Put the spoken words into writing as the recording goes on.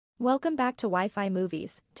Welcome back to Wi-Fi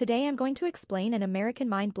Movies. Today I'm going to explain an American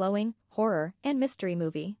mind-blowing, horror, and mystery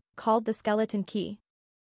movie called The Skeleton Key.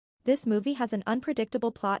 This movie has an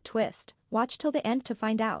unpredictable plot twist. Watch till the end to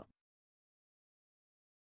find out.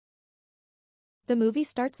 The movie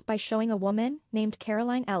starts by showing a woman named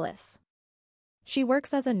Caroline Ellis. She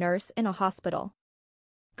works as a nurse in a hospital.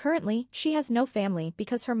 Currently, she has no family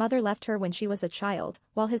because her mother left her when she was a child,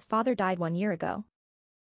 while his father died 1 year ago.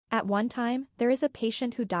 At one time, there is a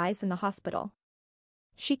patient who dies in the hospital.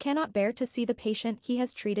 She cannot bear to see the patient he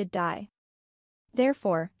has treated die.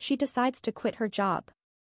 Therefore, she decides to quit her job.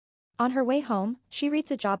 On her way home, she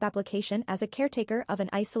reads a job application as a caretaker of an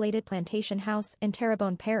isolated plantation house in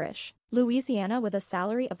Terrebonne Parish, Louisiana with a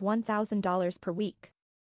salary of $1,000 per week.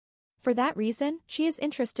 For that reason, she is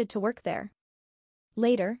interested to work there.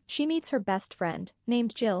 Later, she meets her best friend,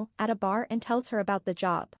 named Jill, at a bar and tells her about the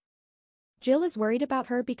job. Jill is worried about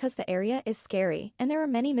her because the area is scary and there are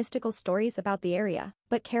many mystical stories about the area,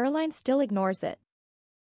 but Caroline still ignores it.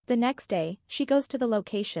 The next day, she goes to the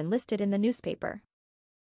location listed in the newspaper.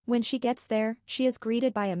 When she gets there, she is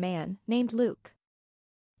greeted by a man named Luke.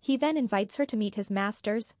 He then invites her to meet his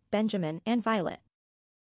masters, Benjamin and Violet.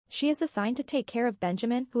 She is assigned to take care of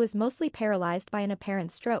Benjamin, who is mostly paralyzed by an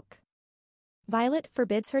apparent stroke. Violet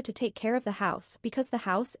forbids her to take care of the house because the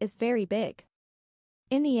house is very big.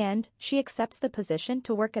 In the end, she accepts the position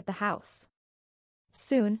to work at the house.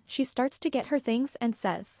 Soon, she starts to get her things and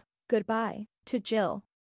says goodbye to Jill.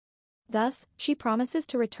 Thus, she promises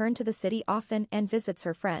to return to the city often and visits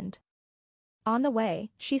her friend. On the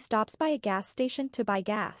way, she stops by a gas station to buy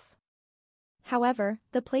gas. However,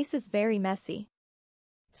 the place is very messy.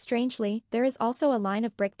 Strangely, there is also a line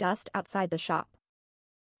of brick dust outside the shop.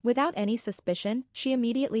 Without any suspicion, she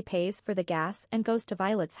immediately pays for the gas and goes to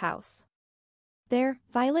Violet's house. There,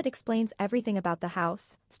 Violet explains everything about the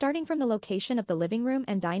house, starting from the location of the living room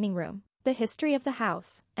and dining room, the history of the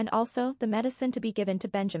house, and also the medicine to be given to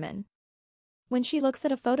Benjamin. When she looks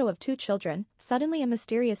at a photo of two children, suddenly a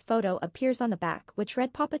mysterious photo appears on the back which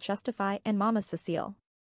read Papa Justify and Mama Cecile.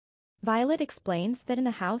 Violet explains that in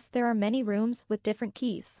the house there are many rooms with different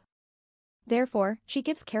keys. Therefore, she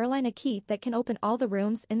gives Caroline a key that can open all the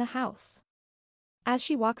rooms in the house. As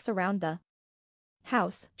she walks around the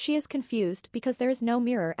house, she is confused because there is no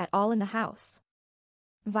mirror at all in the house.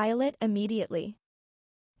 Violet immediately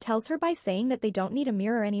tells her by saying that they don't need a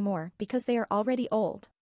mirror anymore because they are already old.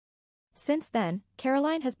 Since then,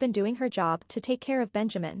 Caroline has been doing her job to take care of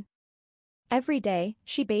Benjamin. Every day,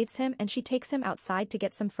 she bathes him and she takes him outside to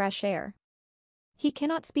get some fresh air. He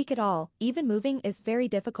cannot speak at all, even moving is very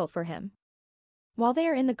difficult for him. While they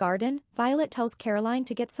are in the garden, Violet tells Caroline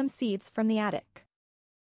to get some seeds from the attic.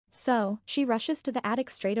 So, she rushes to the attic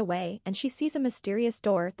straight away and she sees a mysterious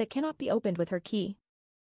door that cannot be opened with her key.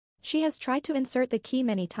 She has tried to insert the key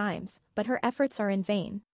many times, but her efforts are in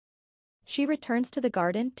vain. She returns to the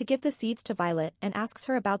garden to give the seeds to Violet and asks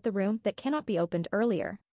her about the room that cannot be opened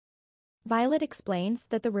earlier. Violet explains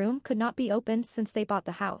that the room could not be opened since they bought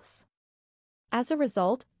the house. As a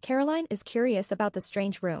result, Caroline is curious about the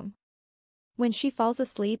strange room. When she falls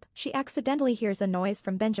asleep, she accidentally hears a noise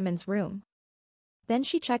from Benjamin's room. Then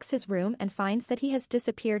she checks his room and finds that he has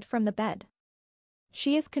disappeared from the bed.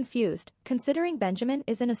 She is confused, considering Benjamin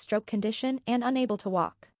is in a stroke condition and unable to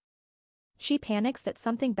walk. She panics that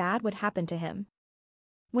something bad would happen to him.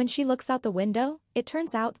 When she looks out the window, it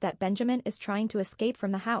turns out that Benjamin is trying to escape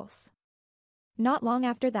from the house. Not long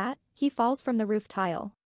after that, he falls from the roof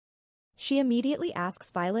tile. She immediately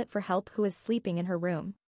asks Violet for help, who is sleeping in her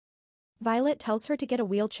room. Violet tells her to get a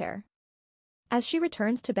wheelchair. As she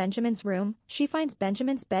returns to Benjamin's room, she finds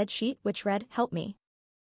Benjamin's bed sheet which read, "Help me."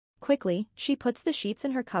 Quickly, she puts the sheets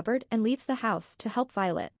in her cupboard and leaves the house to help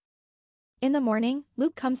Violet. In the morning,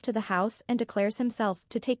 Luke comes to the house and declares himself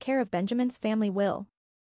to take care of Benjamin's family will.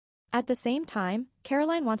 At the same time,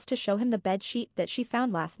 Caroline wants to show him the bed sheet that she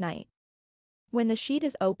found last night. When the sheet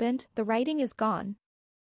is opened, the writing is gone.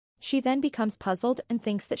 She then becomes puzzled and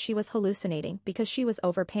thinks that she was hallucinating because she was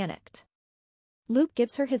over-panicked. Luke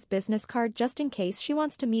gives her his business card just in case she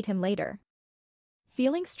wants to meet him later.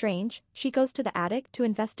 Feeling strange, she goes to the attic to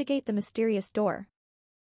investigate the mysterious door.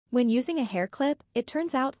 When using a hair clip, it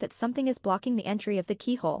turns out that something is blocking the entry of the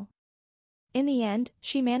keyhole. In the end,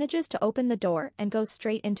 she manages to open the door and goes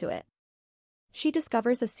straight into it. She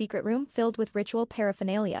discovers a secret room filled with ritual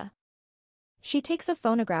paraphernalia. She takes a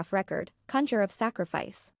phonograph record, Conjure of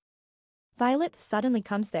Sacrifice. Violet suddenly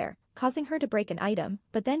comes there, causing her to break an item,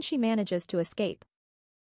 but then she manages to escape.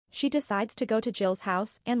 She decides to go to Jill's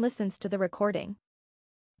house and listens to the recording.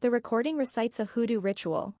 The recording recites a hoodoo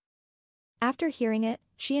ritual. After hearing it,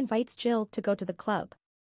 she invites Jill to go to the club.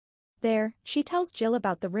 There, she tells Jill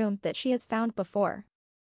about the room that she has found before.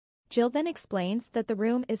 Jill then explains that the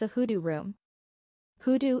room is a hoodoo room.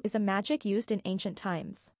 Hoodoo is a magic used in ancient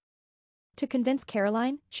times. To convince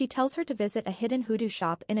Caroline, she tells her to visit a hidden hoodoo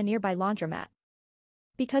shop in a nearby laundromat.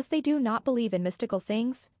 Because they do not believe in mystical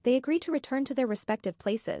things, they agree to return to their respective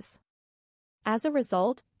places. As a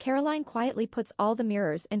result, Caroline quietly puts all the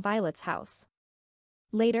mirrors in Violet's house.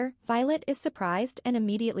 Later, Violet is surprised and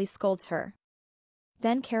immediately scolds her.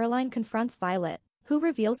 Then Caroline confronts Violet, who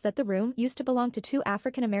reveals that the room used to belong to two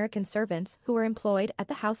African-American servants who were employed at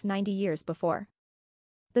the house 90 years before.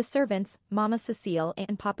 The servants, Mama Cecile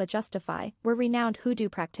and Papa Justify, were renowned hoodoo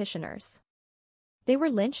practitioners. They were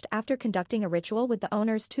lynched after conducting a ritual with the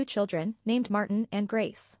owner's two children, named Martin and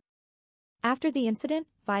Grace. After the incident,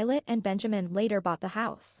 Violet and Benjamin later bought the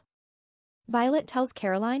house. Violet tells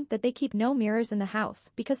Caroline that they keep no mirrors in the house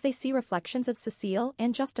because they see reflections of Cecile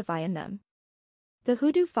and Justify in them. The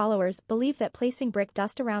hoodoo followers believe that placing brick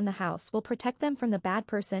dust around the house will protect them from the bad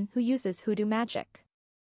person who uses hoodoo magic.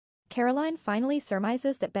 Caroline finally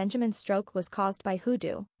surmises that Benjamin's stroke was caused by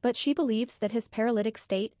hoodoo, but she believes that his paralytic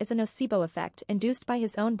state is a nocebo effect induced by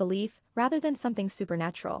his own belief rather than something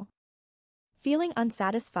supernatural. Feeling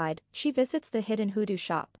unsatisfied, she visits the hidden hoodoo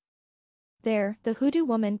shop. There, the hoodoo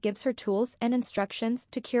woman gives her tools and instructions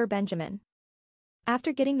to cure Benjamin.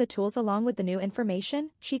 After getting the tools along with the new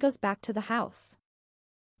information, she goes back to the house.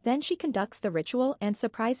 Then she conducts the ritual and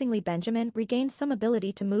surprisingly Benjamin regains some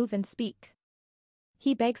ability to move and speak.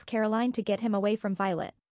 He begs Caroline to get him away from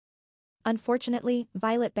Violet. Unfortunately,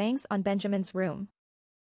 Violet bangs on Benjamin's room.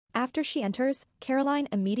 After she enters, Caroline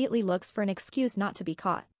immediately looks for an excuse not to be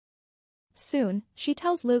caught. Soon, she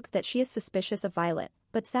tells Luke that she is suspicious of Violet,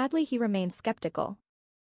 but sadly he remains skeptical.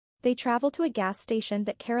 They travel to a gas station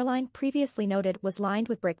that Caroline previously noted was lined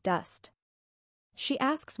with brick dust. She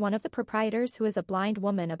asks one of the proprietors who is a blind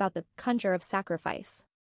woman about the conjure of sacrifice.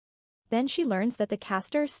 Then she learns that the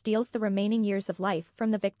caster steals the remaining years of life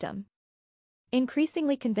from the victim.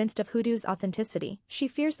 Increasingly convinced of hoodoo's authenticity, she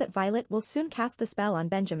fears that Violet will soon cast the spell on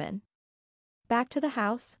Benjamin. Back to the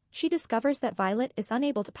house, she discovers that Violet is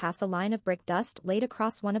unable to pass a line of brick dust laid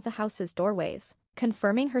across one of the house's doorways,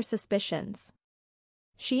 confirming her suspicions.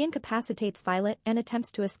 She incapacitates Violet and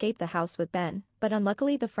attempts to escape the house with Ben, but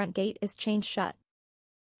unluckily the front gate is chained shut.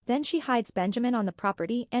 Then she hides Benjamin on the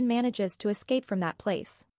property and manages to escape from that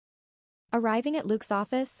place. Arriving at Luke's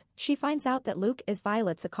office, she finds out that Luke is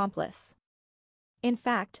Violet's accomplice. In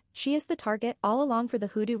fact, she is the target all along for the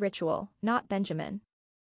hoodoo ritual, not Benjamin.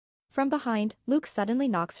 From behind, Luke suddenly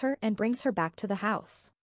knocks her and brings her back to the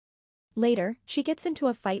house. Later, she gets into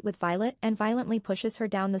a fight with Violet and violently pushes her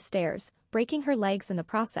down the stairs, breaking her legs in the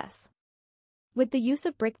process. With the use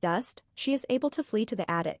of brick dust, she is able to flee to the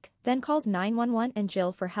attic, then calls 911 and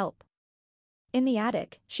Jill for help. In the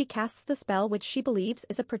attic, she casts the spell which she believes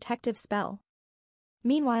is a protective spell.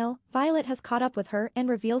 Meanwhile, Violet has caught up with her and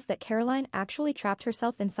reveals that Caroline actually trapped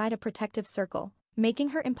herself inside a protective circle, making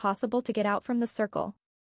her impossible to get out from the circle.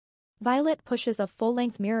 Violet pushes a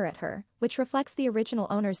full-length mirror at her, which reflects the original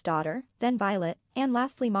owner's daughter, then Violet, and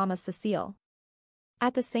lastly Mama Cecile.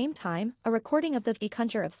 At the same time, a recording of the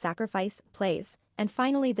conjure of sacrifice plays, and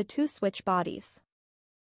finally the two switch bodies.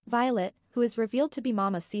 Violet, who is revealed to be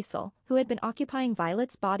Mama Cecile, who had been occupying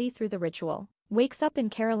Violet's body through the ritual, wakes up in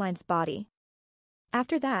Caroline's body.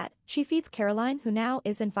 After that, she feeds Caroline, who now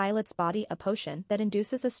is in Violet's body, a potion that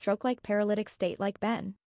induces a stroke-like paralytic state like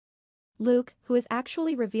Ben. Luke, who is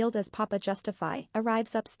actually revealed as Papa Justify,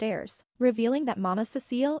 arrives upstairs, revealing that Mama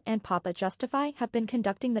Cecile and Papa Justify have been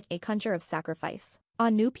conducting the conjure of sacrifice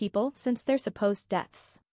on new people since their supposed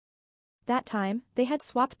deaths. That time, they had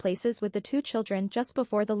swapped places with the two children just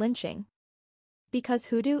before the lynching. Because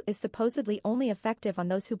hoodoo is supposedly only effective on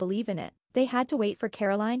those who believe in it, they had to wait for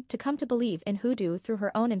Caroline to come to believe in hoodoo through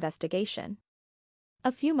her own investigation.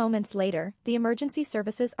 A few moments later, the emergency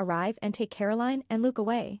services arrive and take Caroline and Luke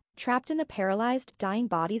away, trapped in the paralyzed, dying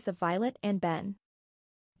bodies of Violet and Ben.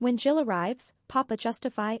 When Jill arrives, Papa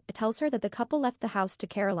Justify tells her that the couple left the house to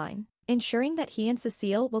Caroline, ensuring that he and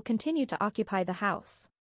Cecile will continue to occupy the house.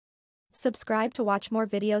 Subscribe to watch more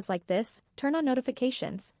videos like this, turn on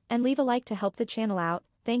notifications, and leave a like to help the channel out.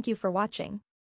 Thank you for watching.